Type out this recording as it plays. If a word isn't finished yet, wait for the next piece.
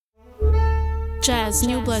Jazz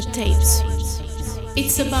New Blood Tapes.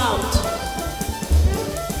 It's about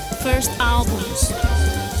first albums,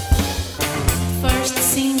 first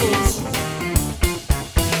singles,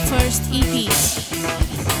 first EPs,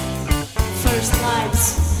 first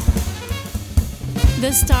lives.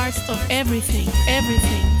 The start of everything.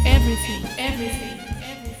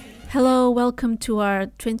 Hello, welcome to our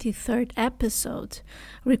 23rd episode,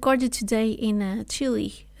 recorded today in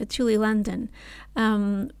Chile, London.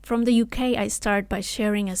 From the UK, I start by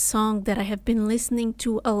sharing a song that I have been listening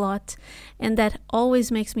to a lot and that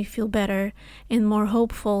always makes me feel better and more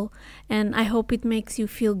hopeful, and I hope it makes you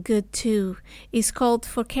feel good too. It's called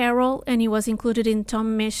For Carol, and it was included in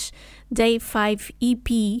Tom Misch Day 5 EP,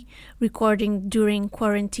 recording during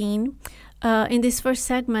quarantine. In this first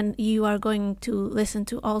segment, you are going to listen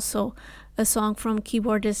to also a song from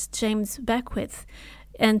keyboardist James Beckwith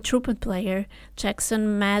and trumpet player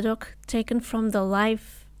Jackson Maddock, taken from the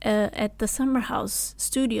live at the Summer House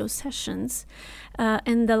studio sessions.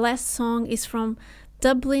 And the last song is from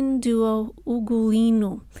Dublin duo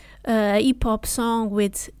Ugolino, a hip-hop song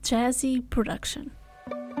with jazzy production.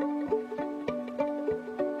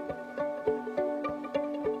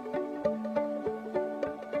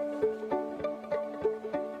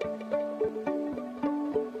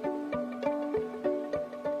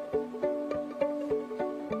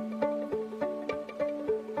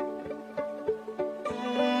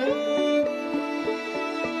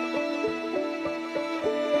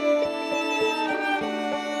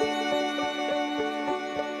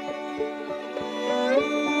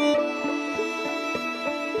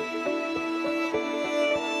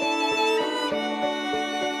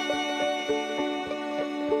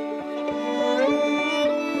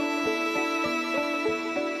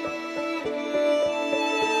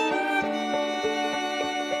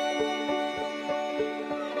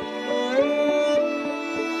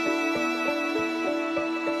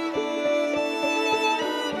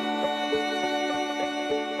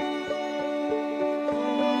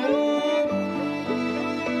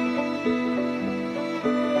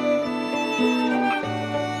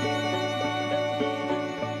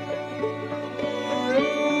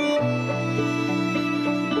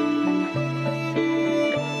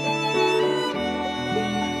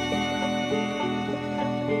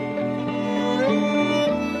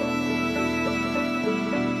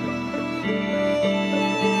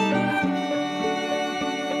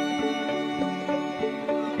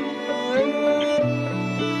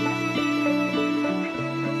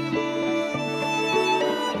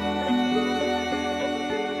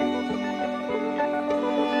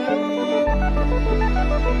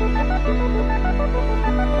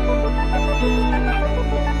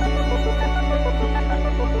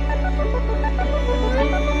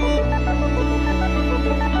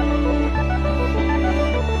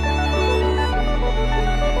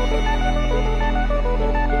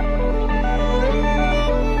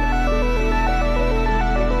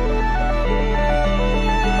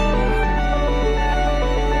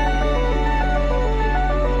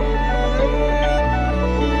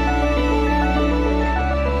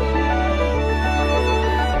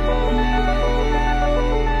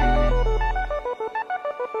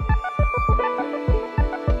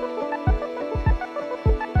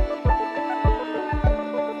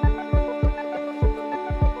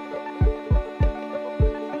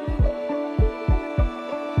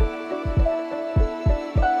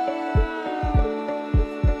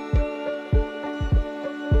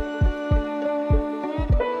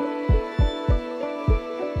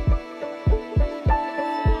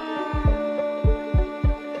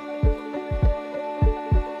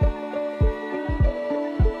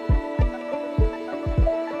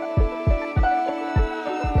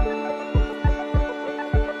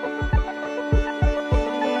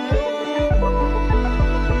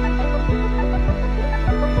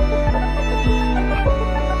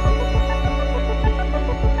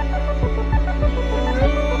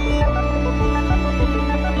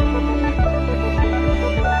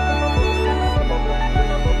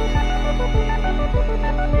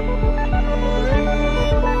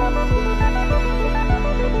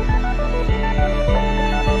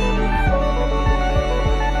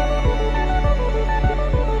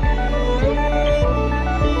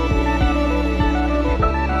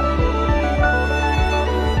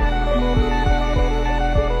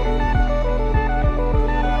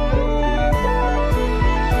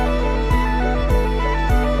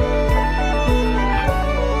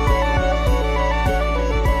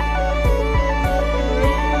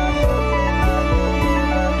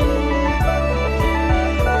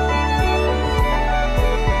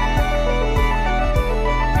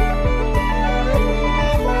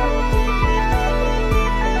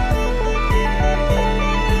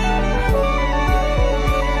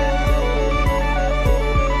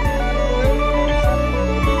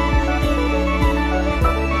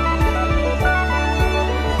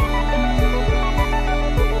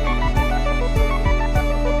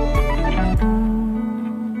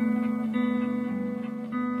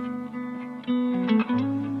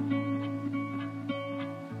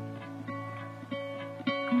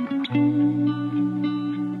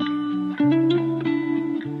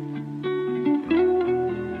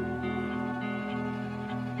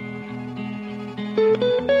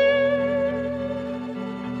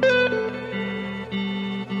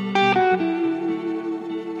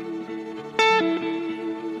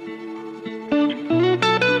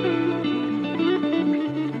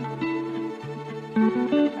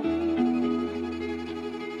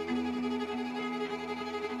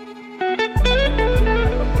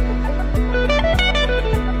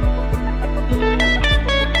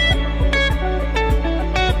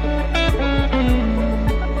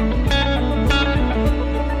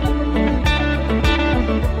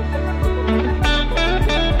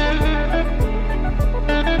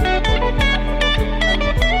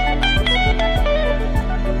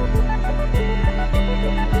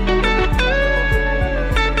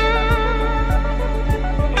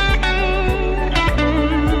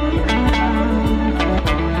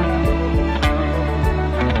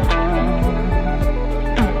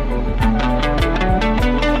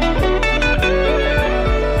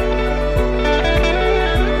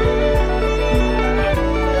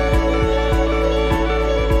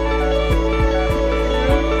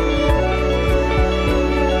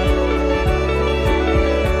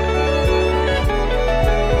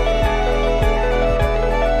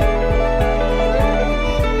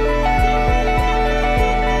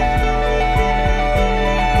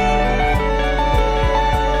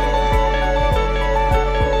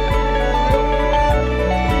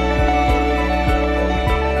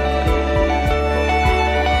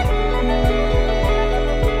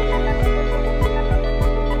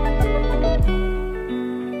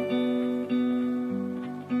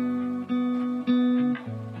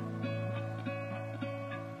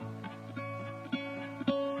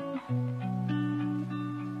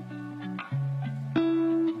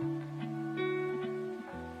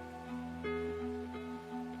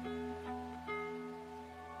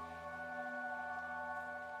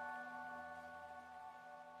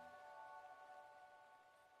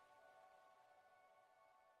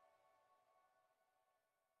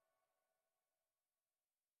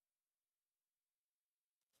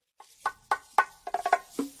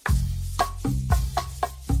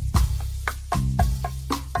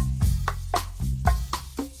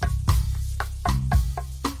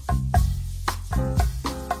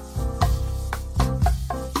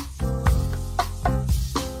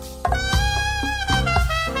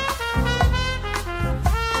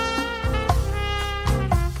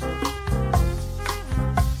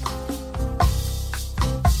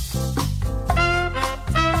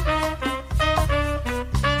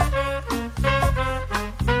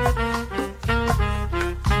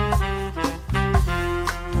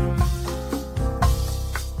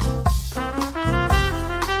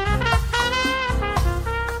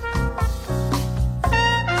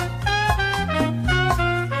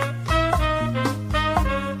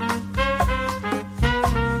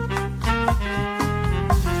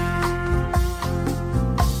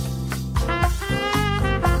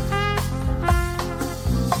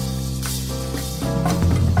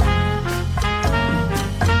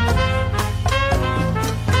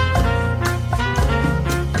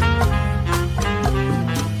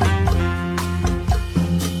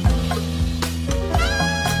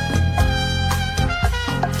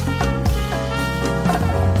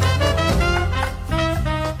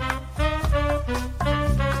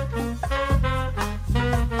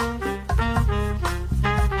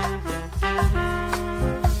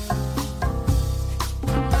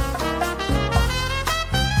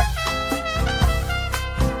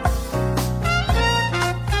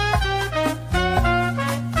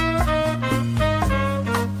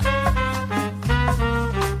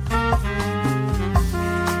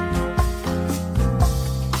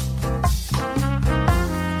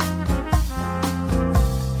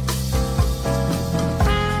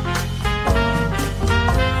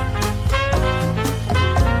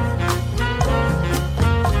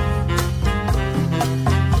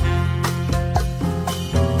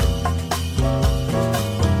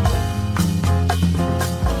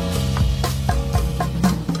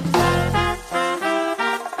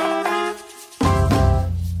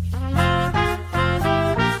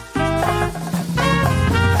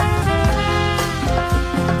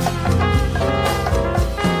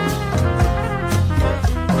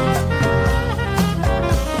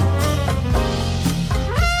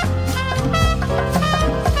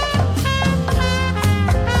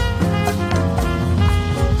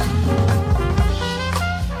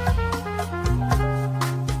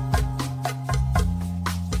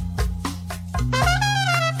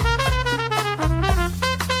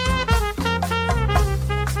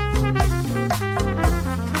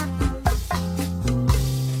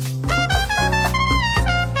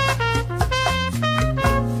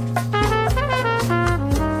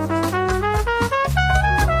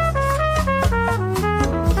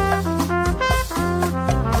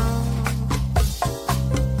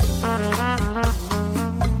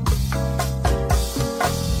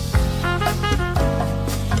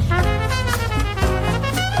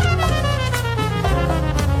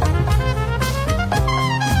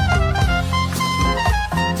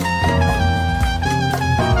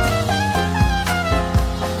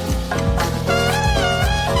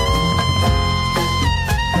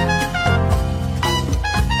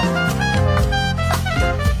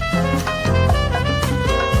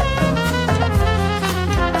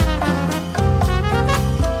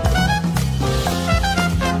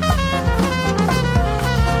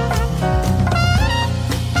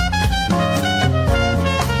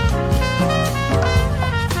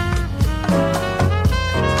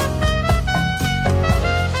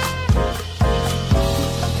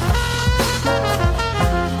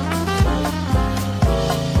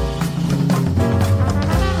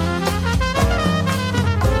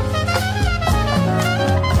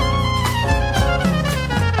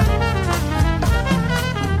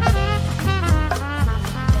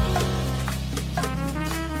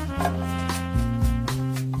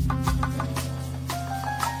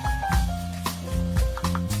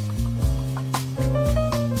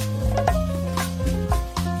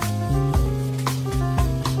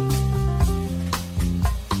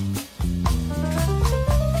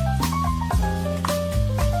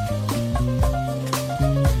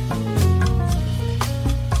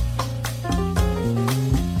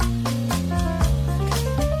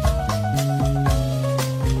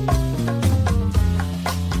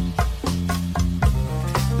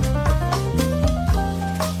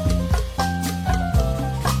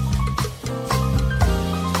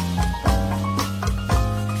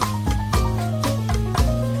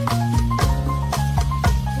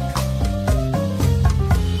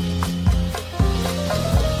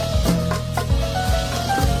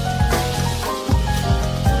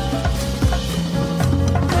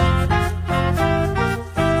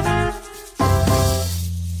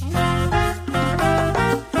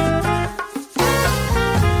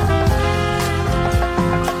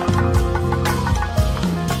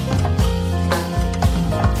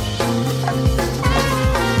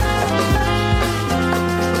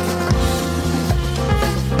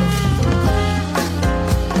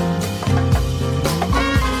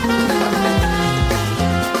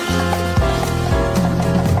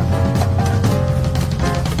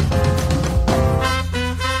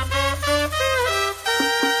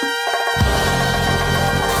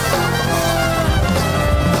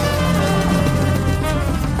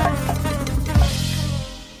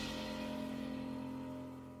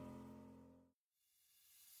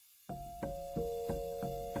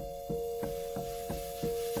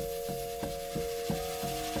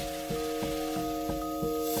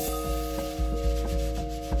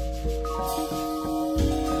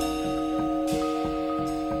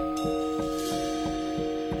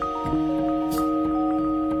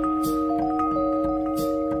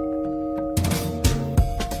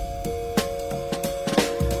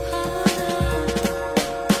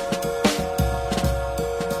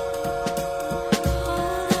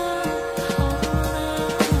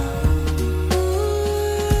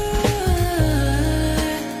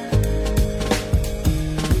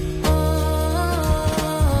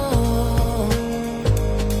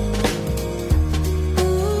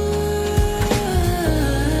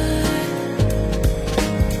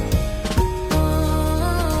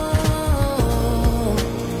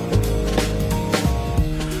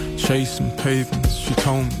 chasing pavements. She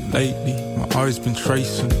told me lately my eyes been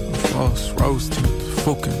tracing a false rose tint.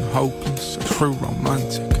 Fucking hopeless, a true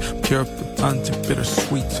romantic, pure pedantic,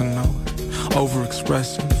 bittersweet to know it.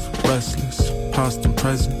 Overexpressive, restless, past and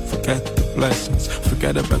present. Forget the blessings,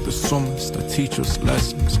 forget about the summers that teach us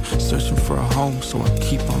lessons. Searching for a home, so I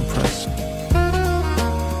keep on pressing.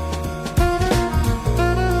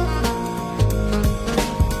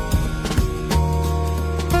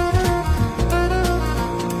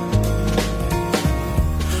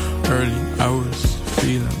 Early hours,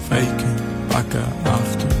 feeling vacant, back at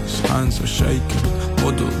afters, hands are shaking,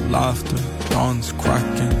 muddled laughter, dawn's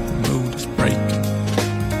cracking, the mood is breaking.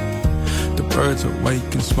 The birds are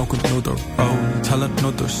waking, smoke another roll, tell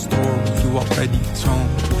another story you already told.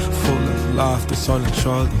 Full of laughter, silent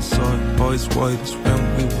child inside, eyes wide as when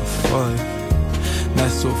we were 5.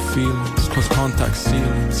 Nestle feelings, close contact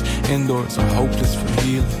ceilings, indoors are hopeless for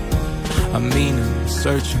healing. A meaning,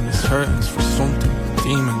 searching is hurting for something.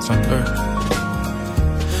 Demons on earth.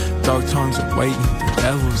 Dark times are waiting. The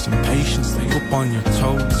devil's impatient. Stay up on your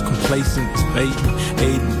toes. Complacent is baiting.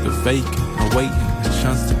 Aiding the vacant. Awaiting a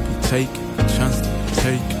chance to be taken. A chance to be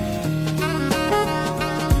taken.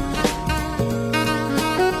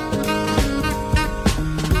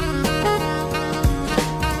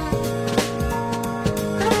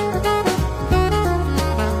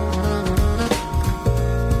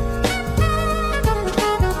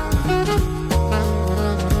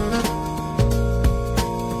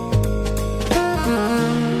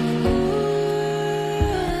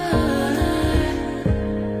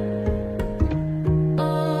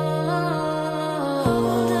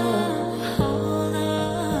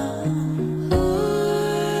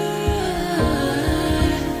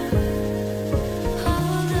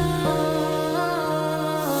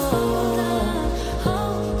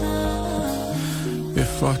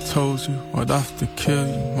 If I told you I'd have to kill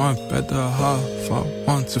you, my better half, I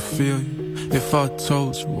want to feel you. If I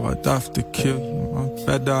told you I'd have to kill you, my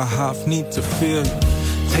better half need to feel you.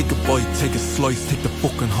 Take a bite, take a slice, take the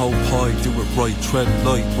fucking whole pie. Do it right, tread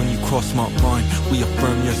light when you cross my mind.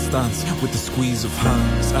 Reaffirm your stance with the squeeze of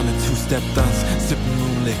hands and a two-step dance, sipping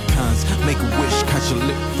moonlit cans. Make a wish, catch a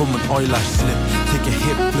lip from an eyelash slip. Take a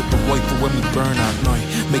hip, flip a wipe for when we burn at night.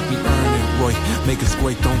 Make me earn it right, make us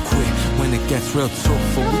great, don't quit. When it gets real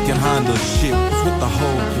tough, but we can handle shit. Who's with the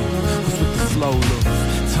whole love? Who's with the slow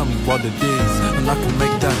love? Tell me what it is, and I can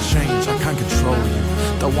make that change. I can't control you,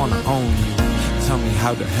 don't wanna own you. Tell me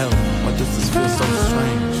how the hell, why does this feel so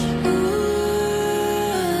strange?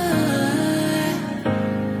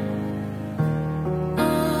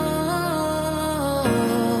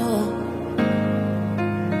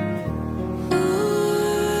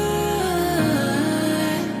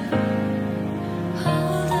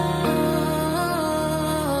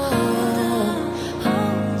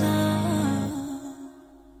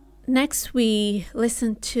 Next, we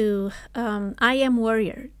listen to I Am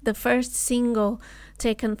Warrior, the first single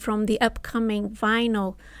taken from the upcoming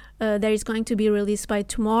vinyl that is going to be released by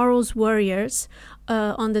Tomorrow's Warriors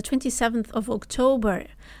on the 27th of October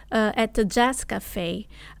at the Jazz Cafe.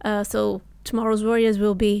 So Tomorrow's Warriors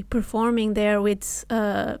will be performing there with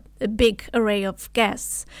a big array of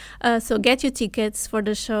guests. So get your tickets for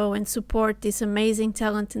the show and support this amazing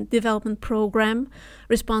talent and development program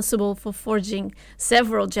responsible for forging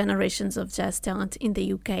several generations of jazz talent in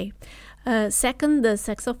the UK. Second, the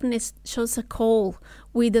saxophonist Xhosa Cole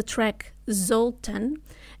with the track Zoltan.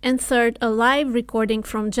 And third, a live recording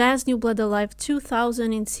from Jazz New Blood Alive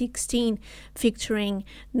 2016 featuring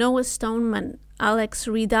Noah Stoneman, Alex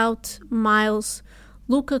Ridout, Miles,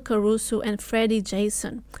 Luca Caruso, and Freddie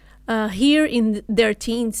Jason. Here in their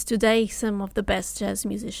teens today, some of the best jazz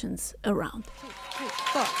musicians around.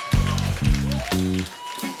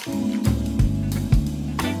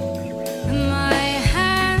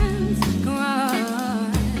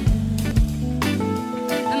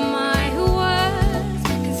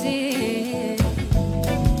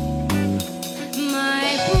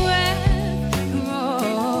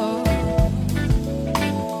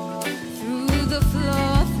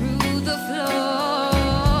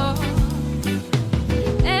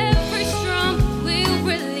 Every strum will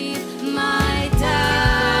relieve my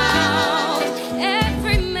doubt. Every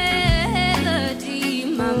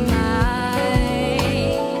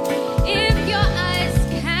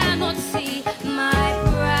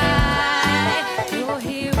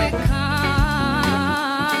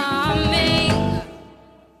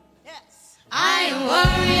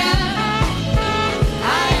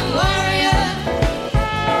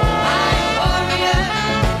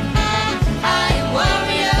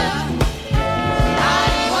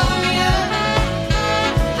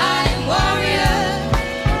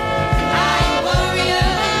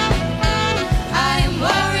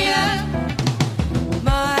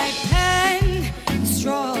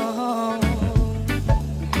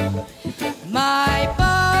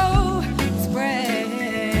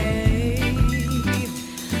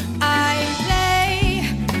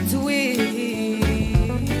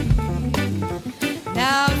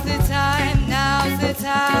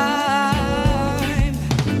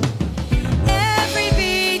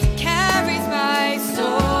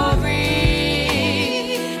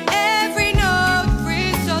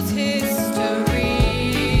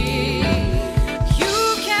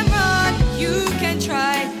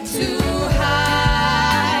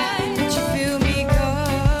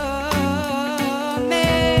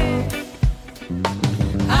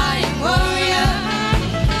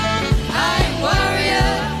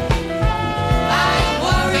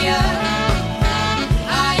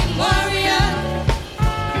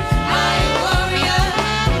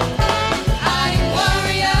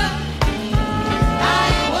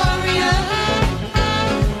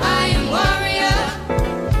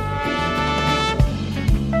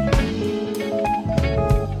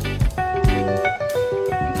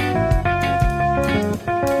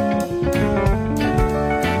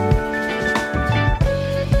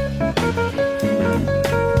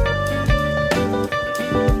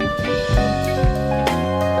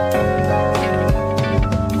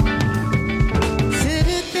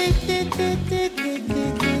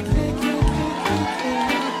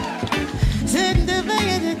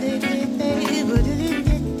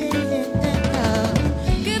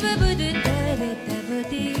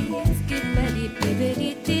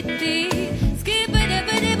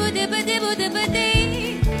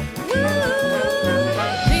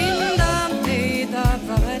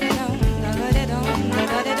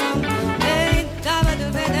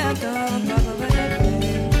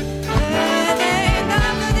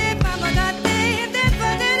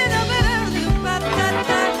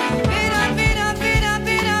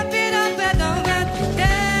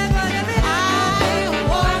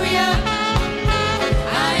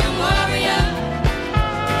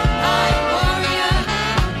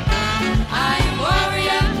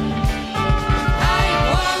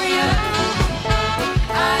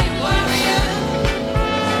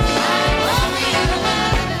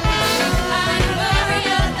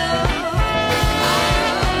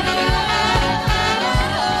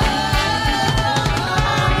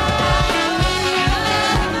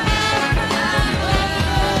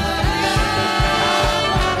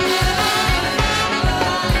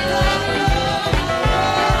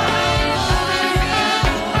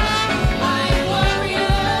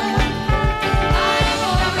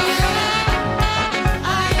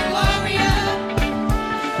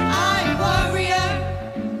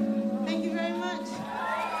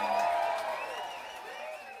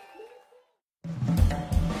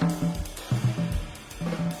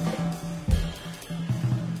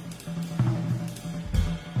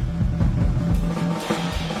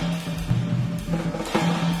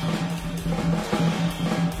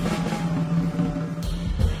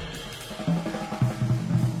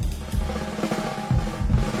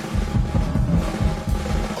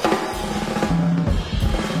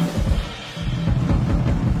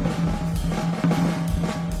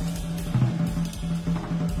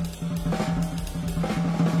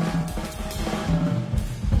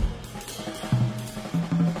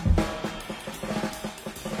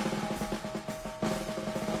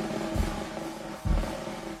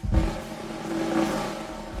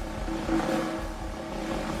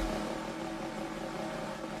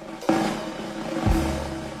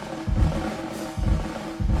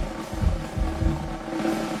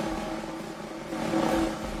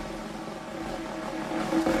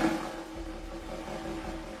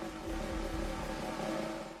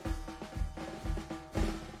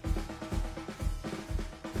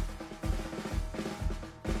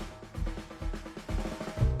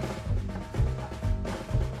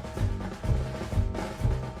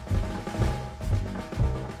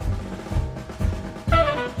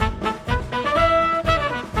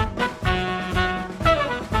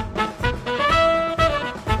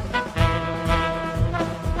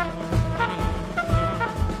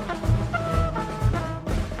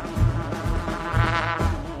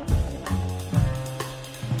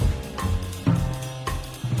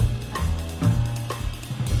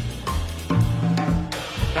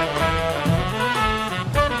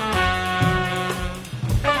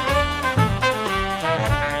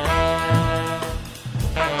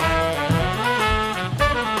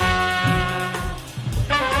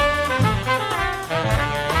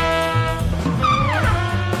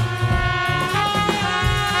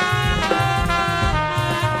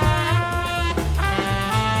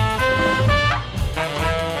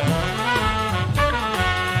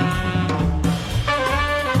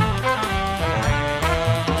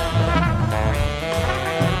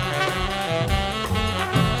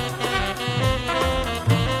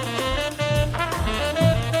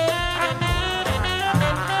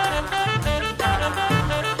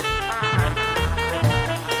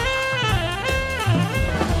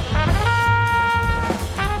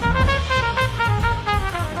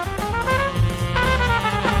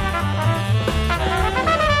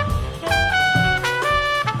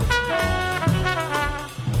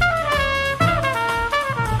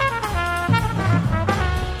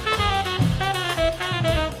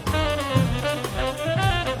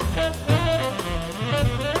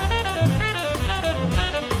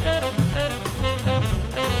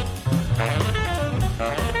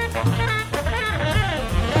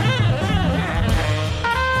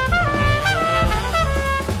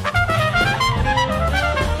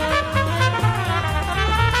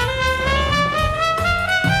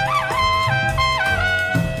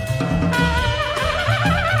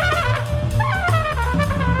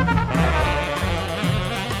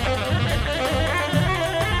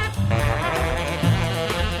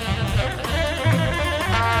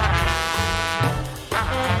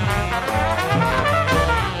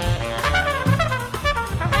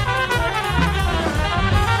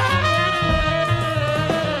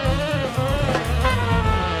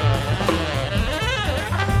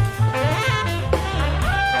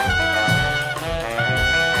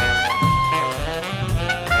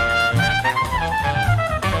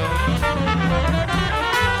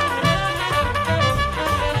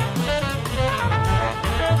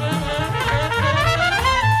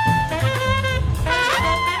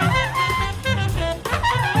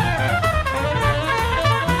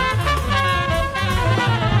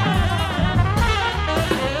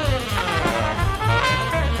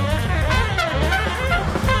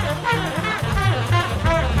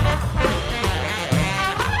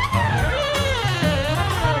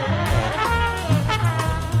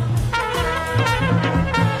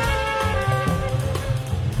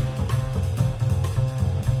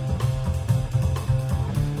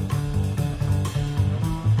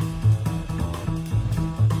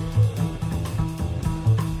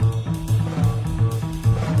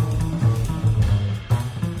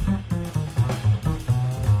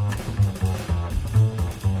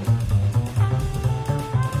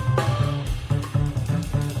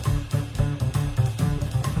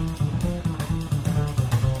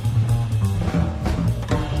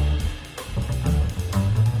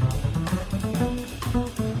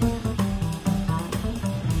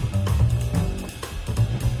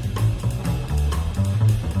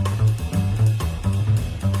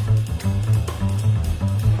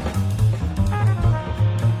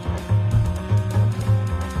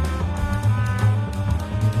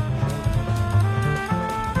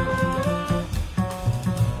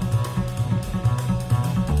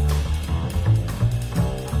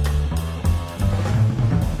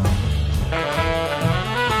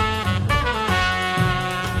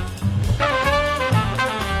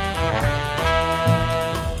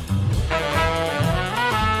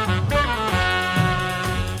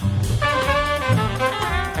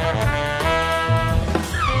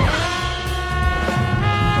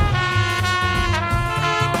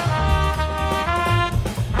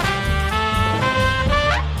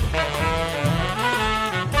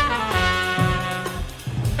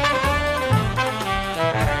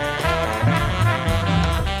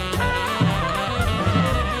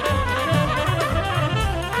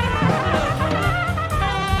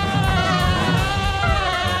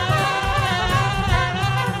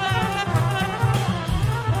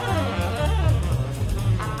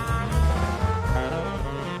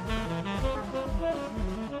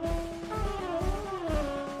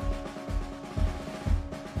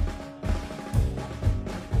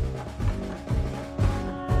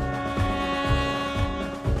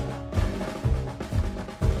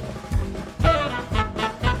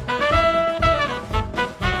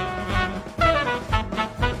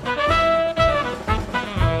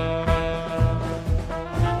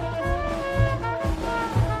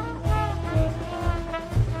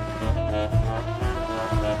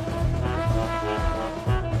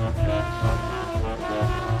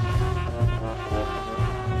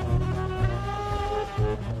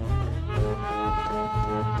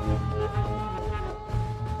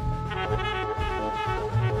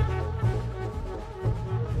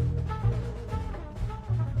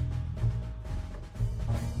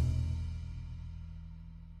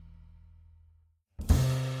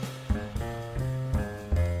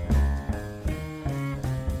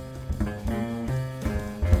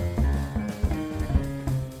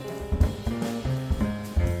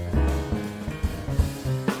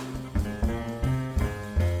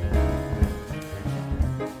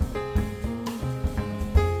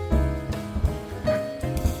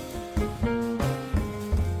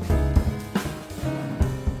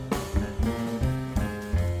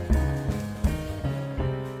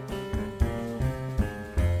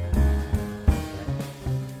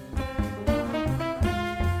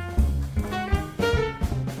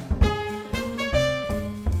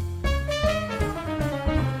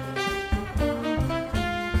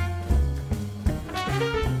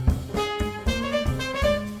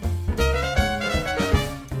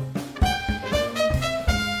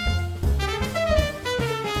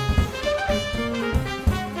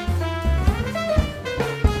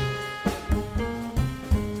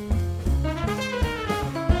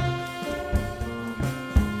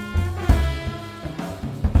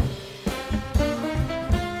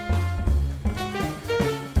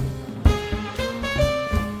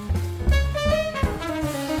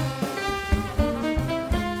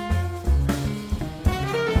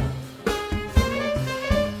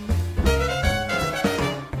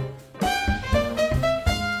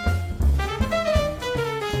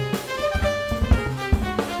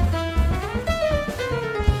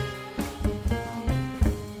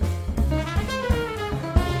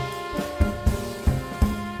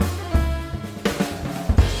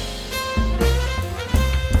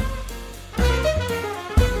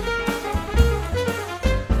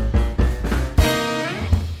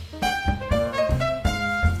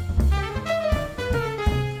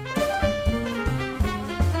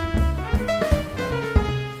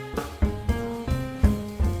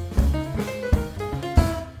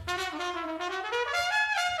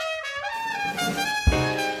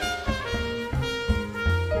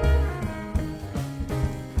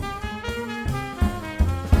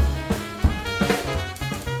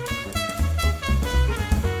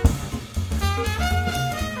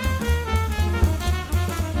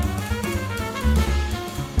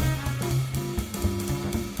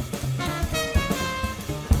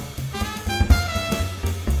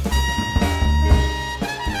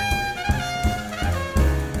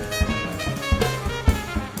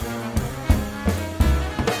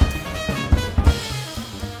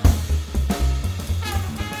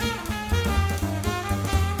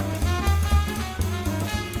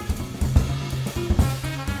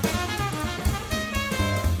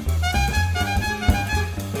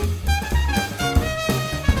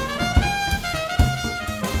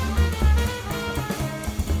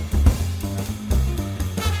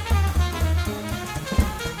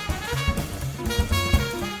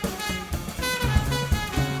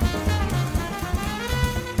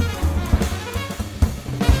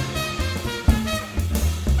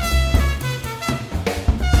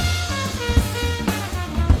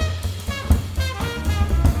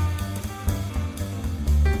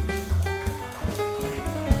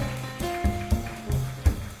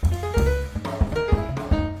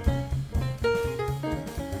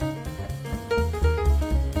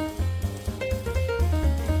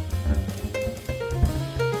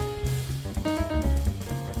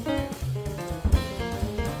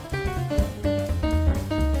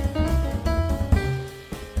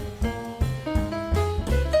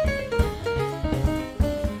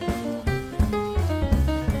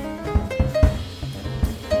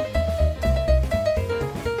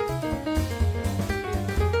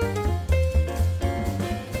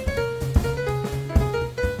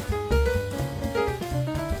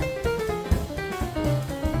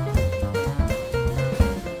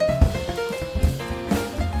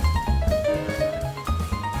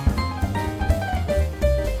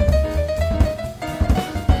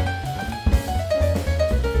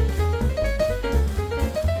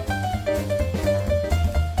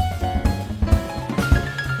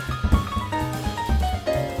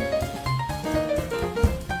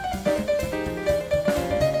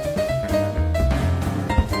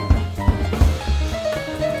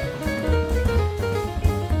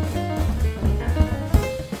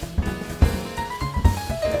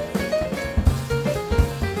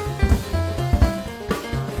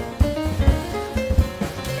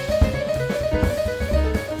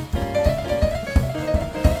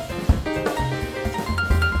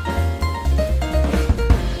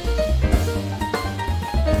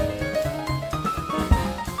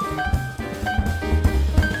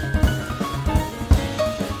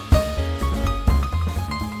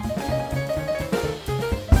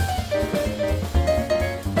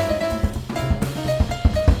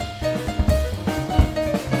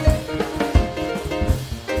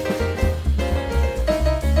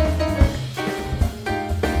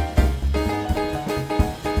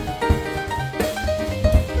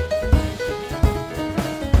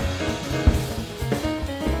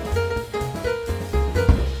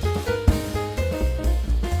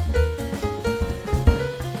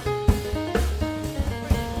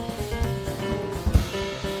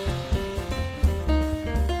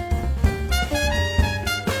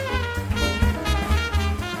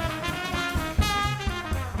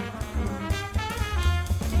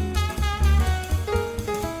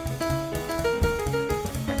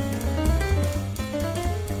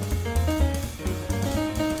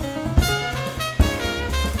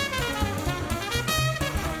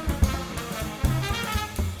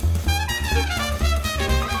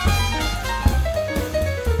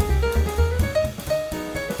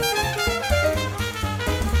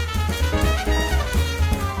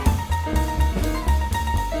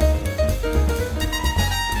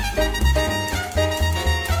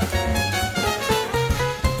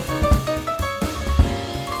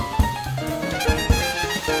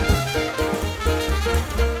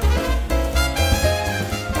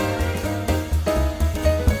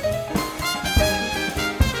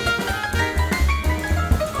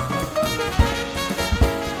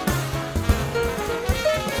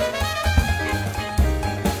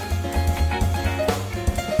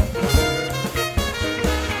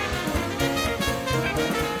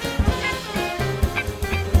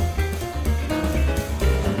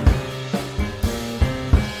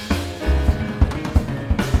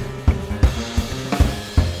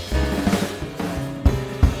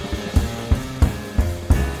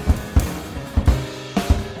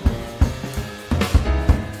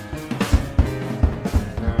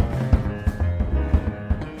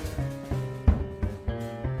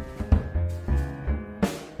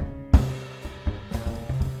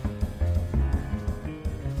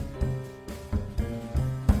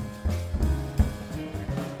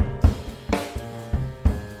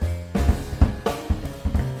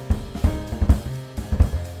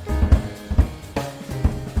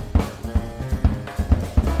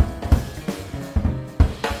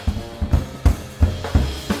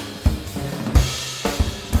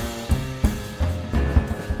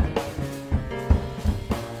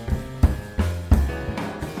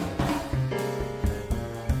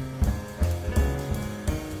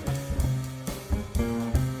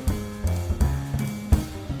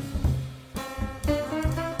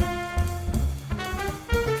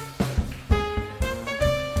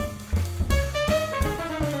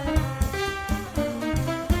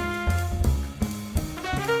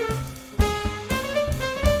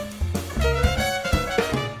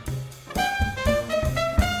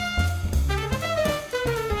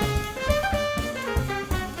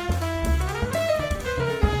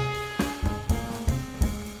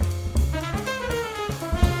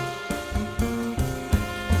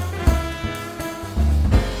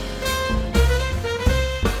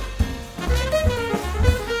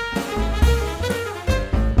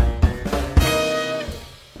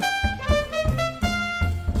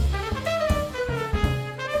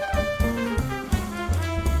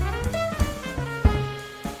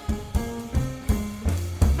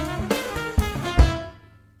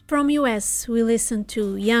from US, we listen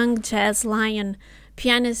to young jazz lion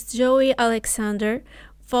pianist Joey Alexander,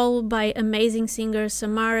 followed by amazing singer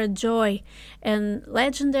Samara Joy and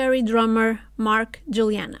legendary drummer Mark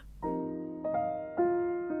Juliana.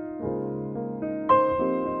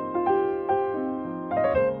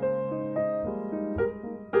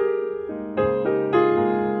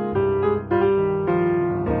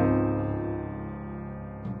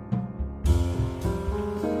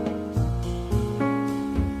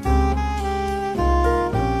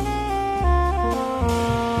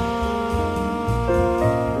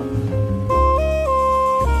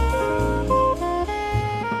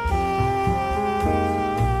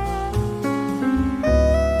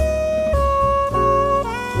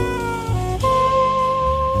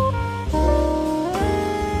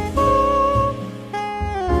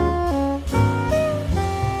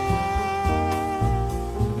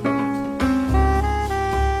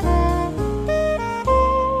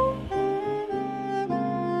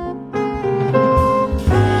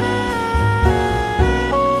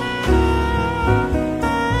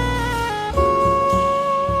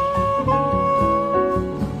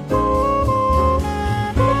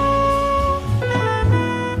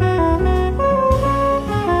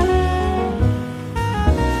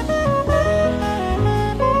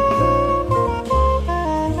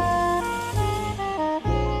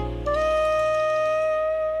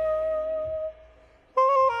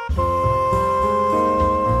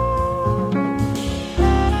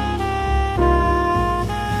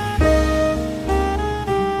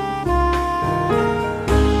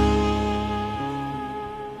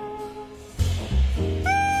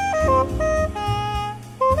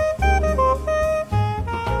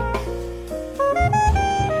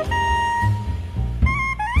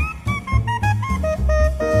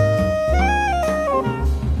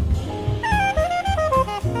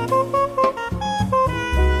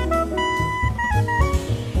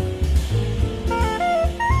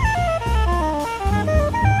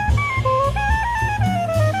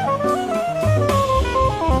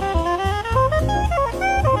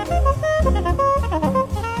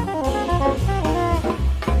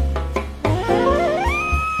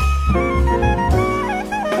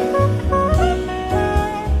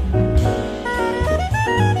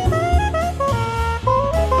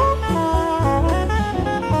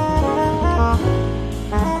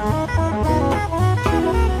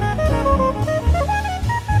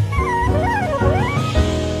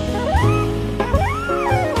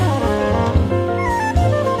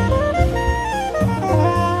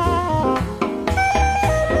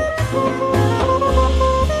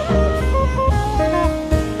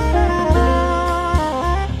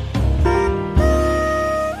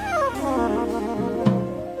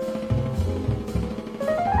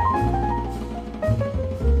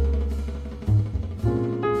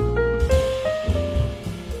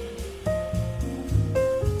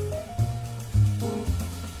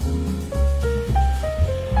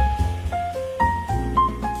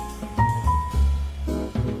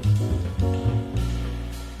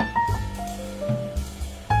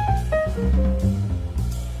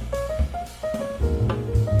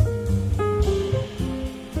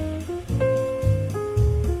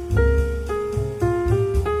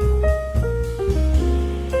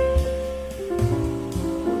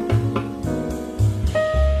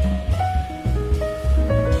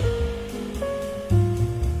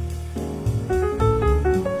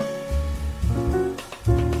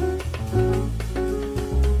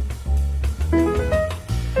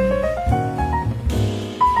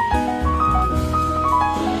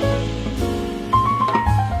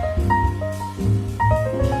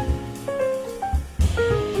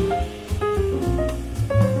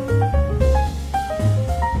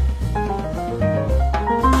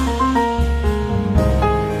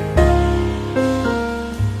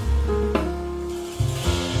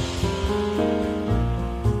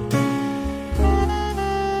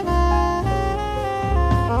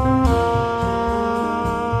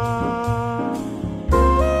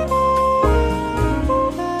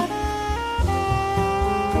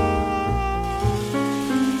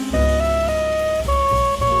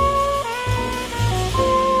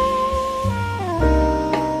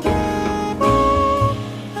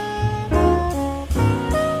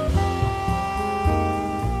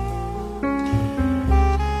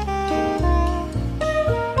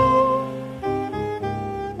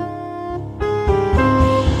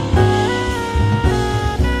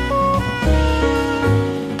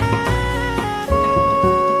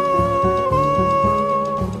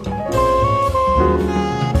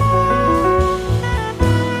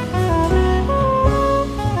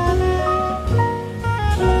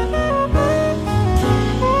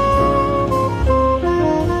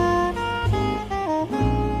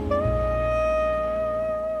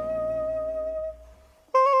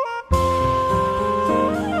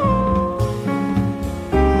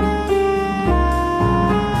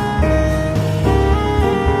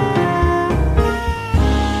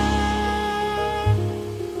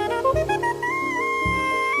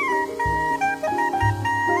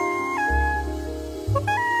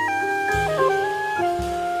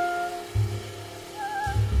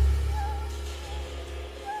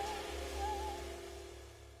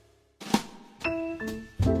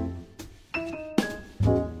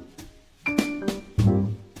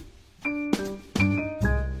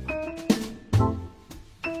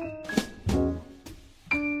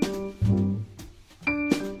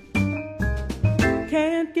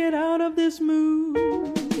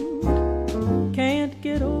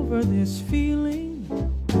 over this feeling.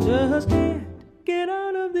 Just can't get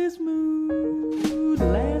out of this mood.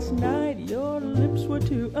 Last night your lips were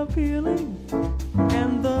too appealing,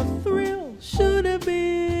 and the thrill should have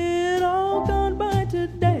been all gone by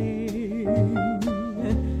today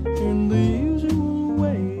in the usual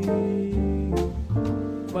way.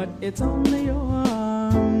 But it's only your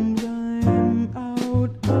arms I'm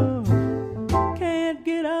out of. Can't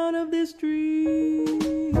get out of this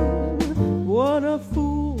dream. What a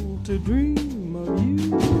fool to dream of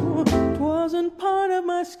you. 'Twasn't part of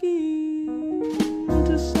my scheme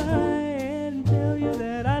to sigh and tell you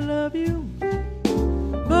that I love you.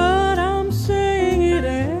 But I'm saying it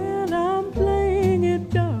and I'm playing it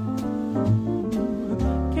dumb.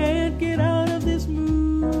 Can't get out of this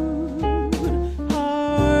mood.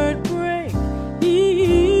 Heartbreak,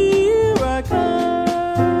 here I come.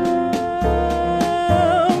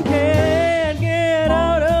 Can't get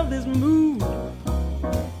out of this mood.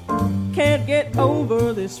 Can't get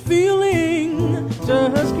over this feeling.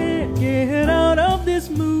 Just can't get out of this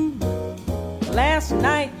mood. Last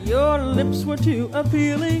night your lips were too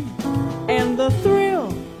appealing, and the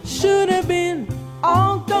thrill should have been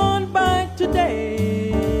all gone by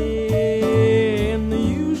today in the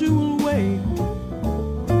usual way.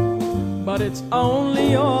 But it's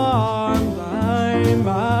only your arms I'm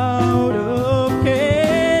out of.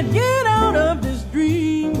 Can't get out of this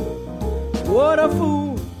dream. What a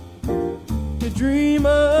fool to dream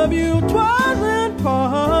of you. 'Twasn't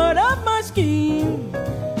part of my scheme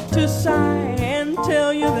to sigh and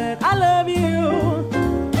tell you that I love you.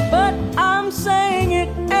 But I'm saying it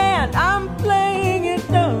and I'm playing it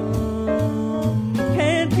dumb.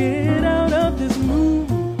 Can't get out of this mood.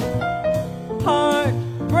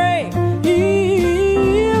 Heartbreak,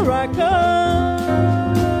 here I come.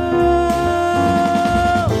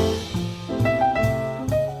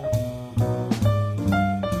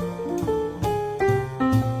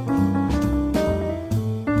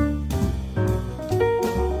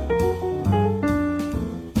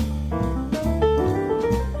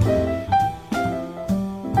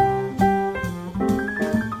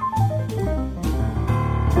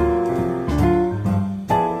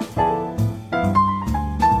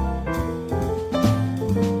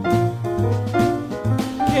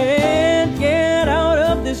 Can't get out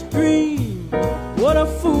of this dream. What a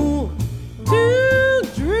fool to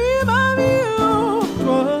dream of you.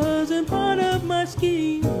 'Twasn't part of my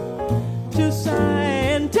scheme to sigh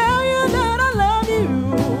and tell you that I love you.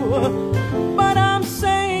 But I'm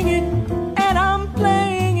saying it and I'm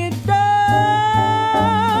playing it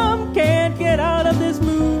dumb. Can't get out of this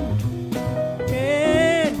mood.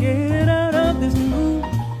 Can't get out of this mood.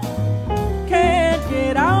 Can't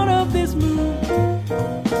get out of this mood.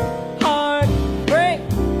 Heartbreak,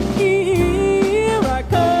 here I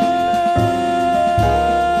come.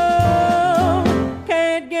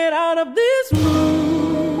 Can't get out of this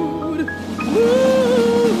mood.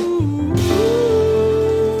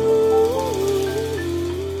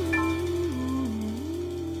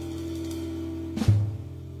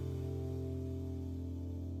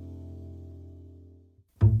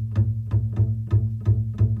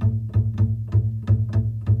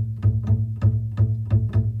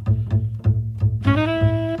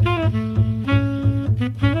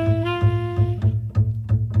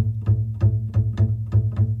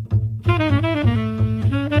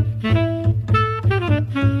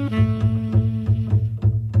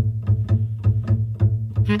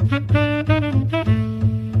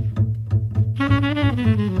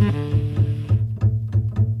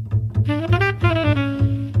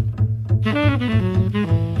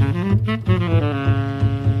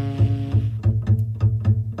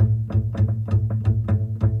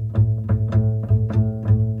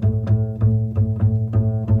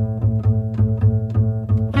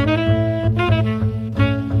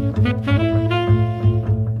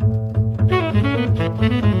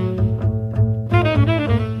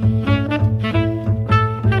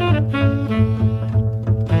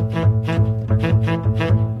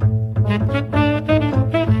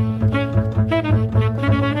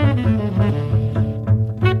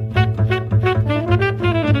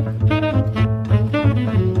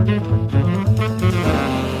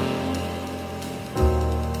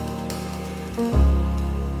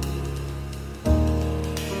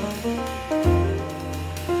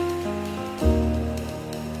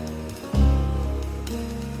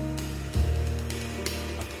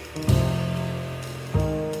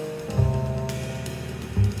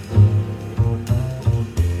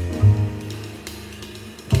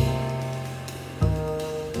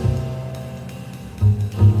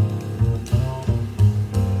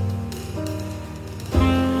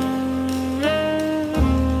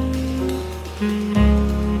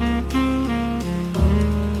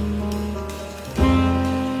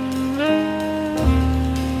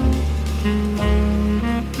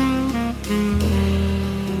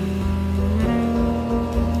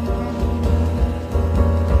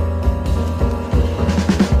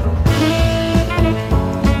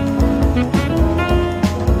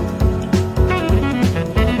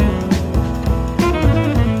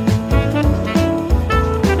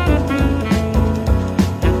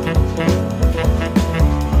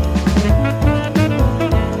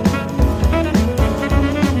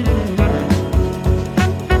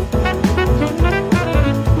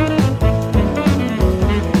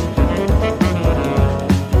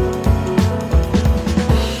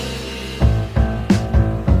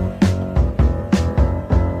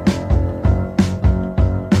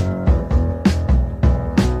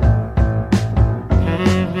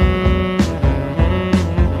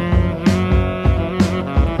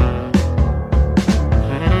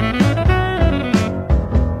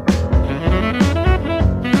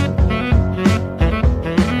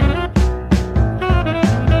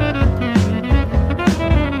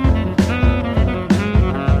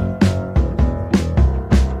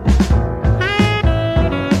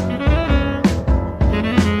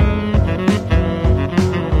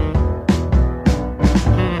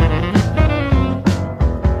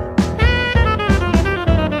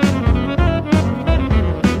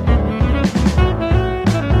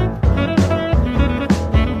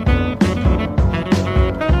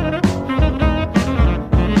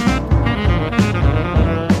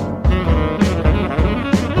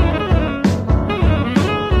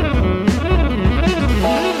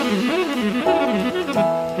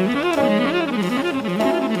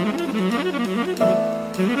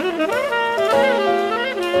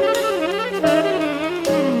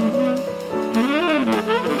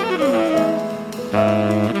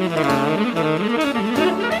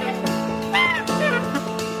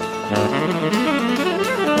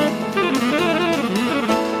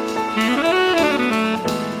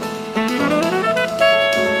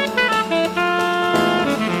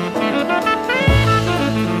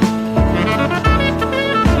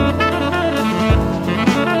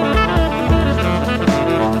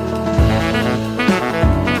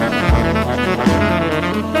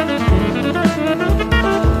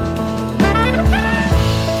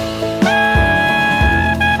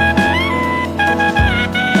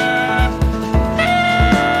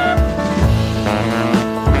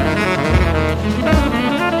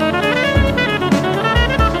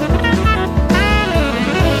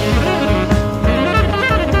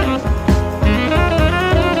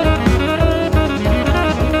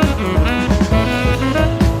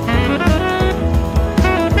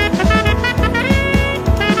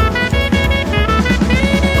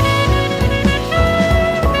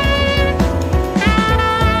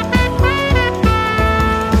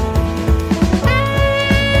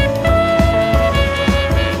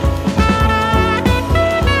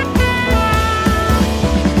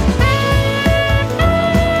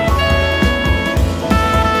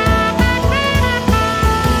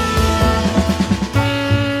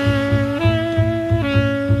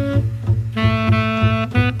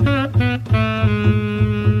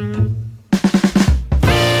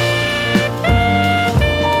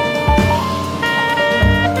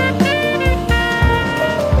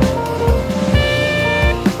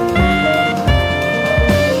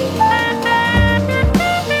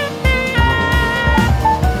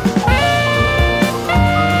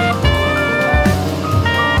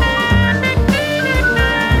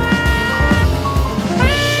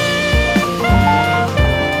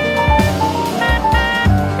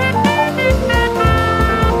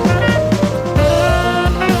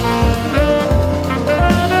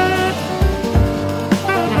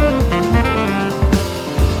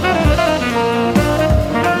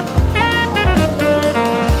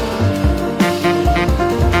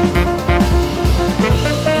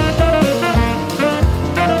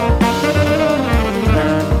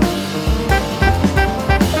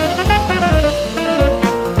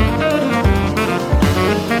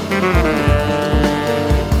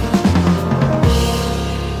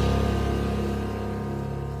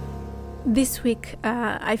 This week,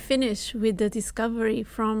 I finish with the discovery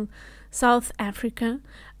from South Africa,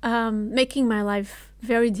 making my life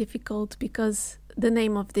very difficult because the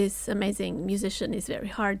name of this amazing musician is very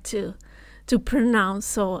hard to pronounce,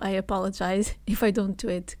 so I apologize if I don't do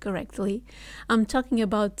it correctly. I'm talking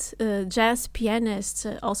about jazz pianist,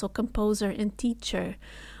 also composer and teacher,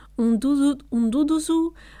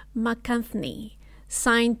 Mduduzi Makanthni,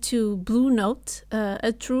 signed to Blue Note,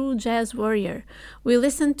 a true jazz warrior. We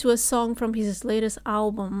listened to a song from his latest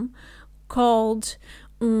album called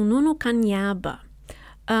Nunu Kanyaba.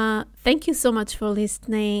 Thank you so much for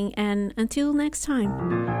listening, and until next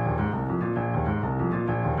time.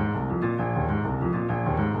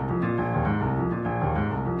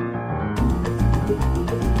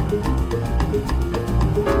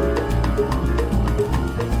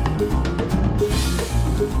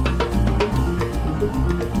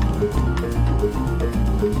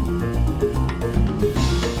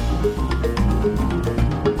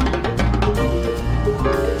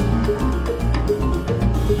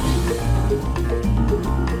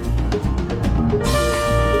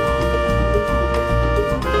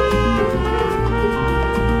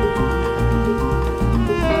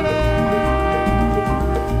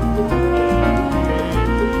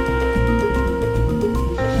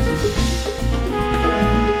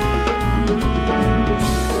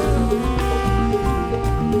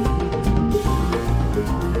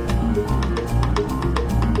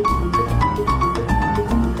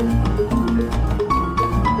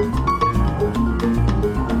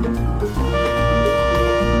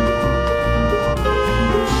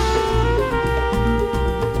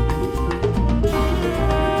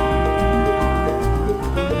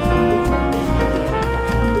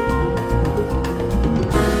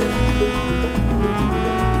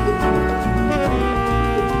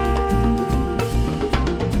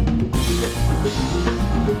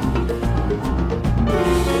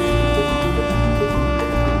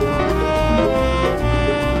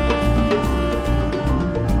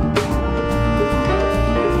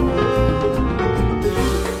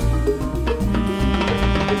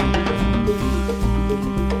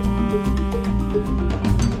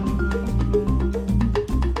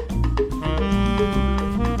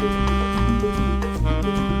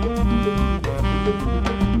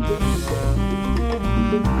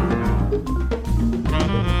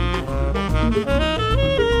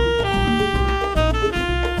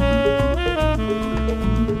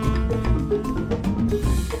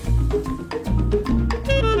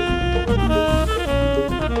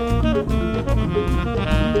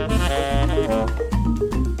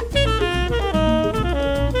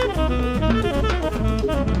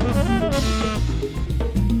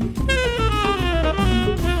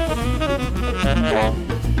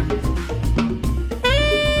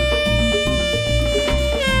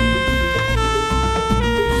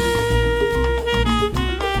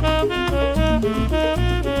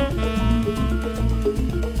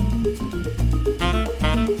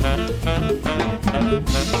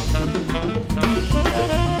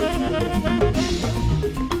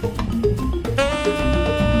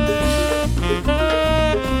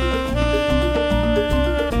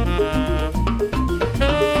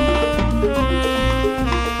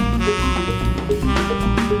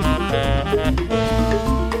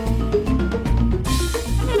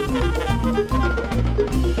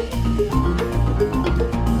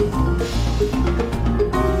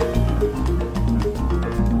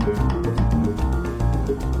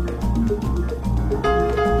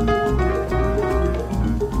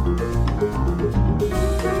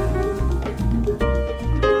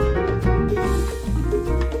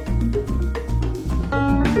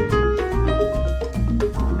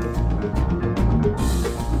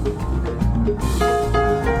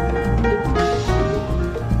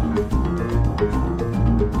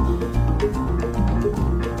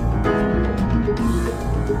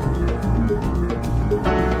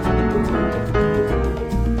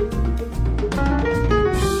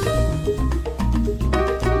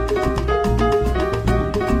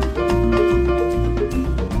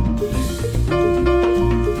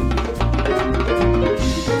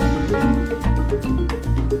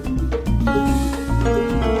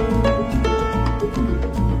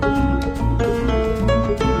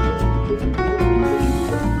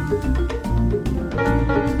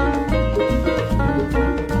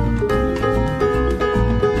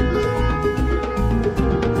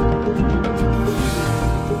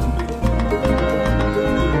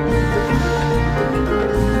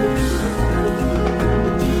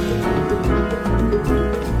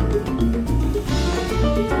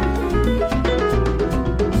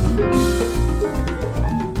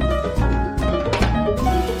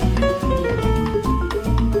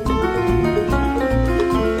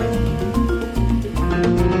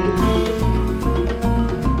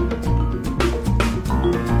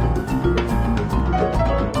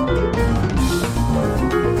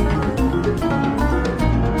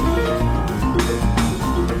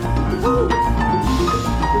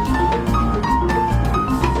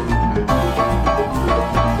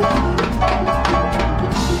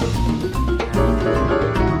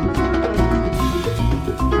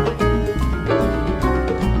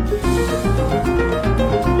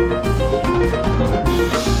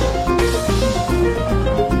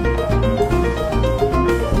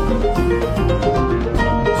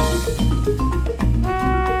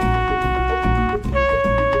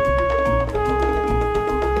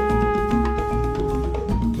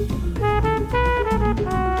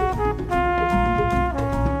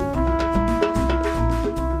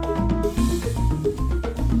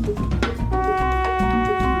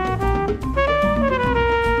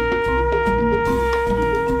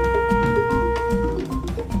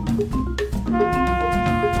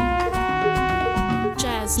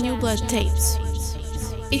 Jazz New Blood Tapes.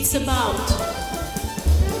 It's about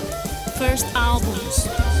first albums,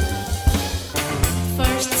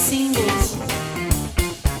 first singles,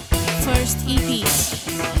 first EPs,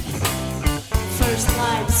 first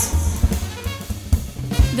lives.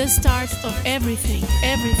 The start of everything,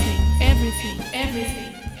 everything, everything,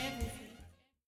 everything.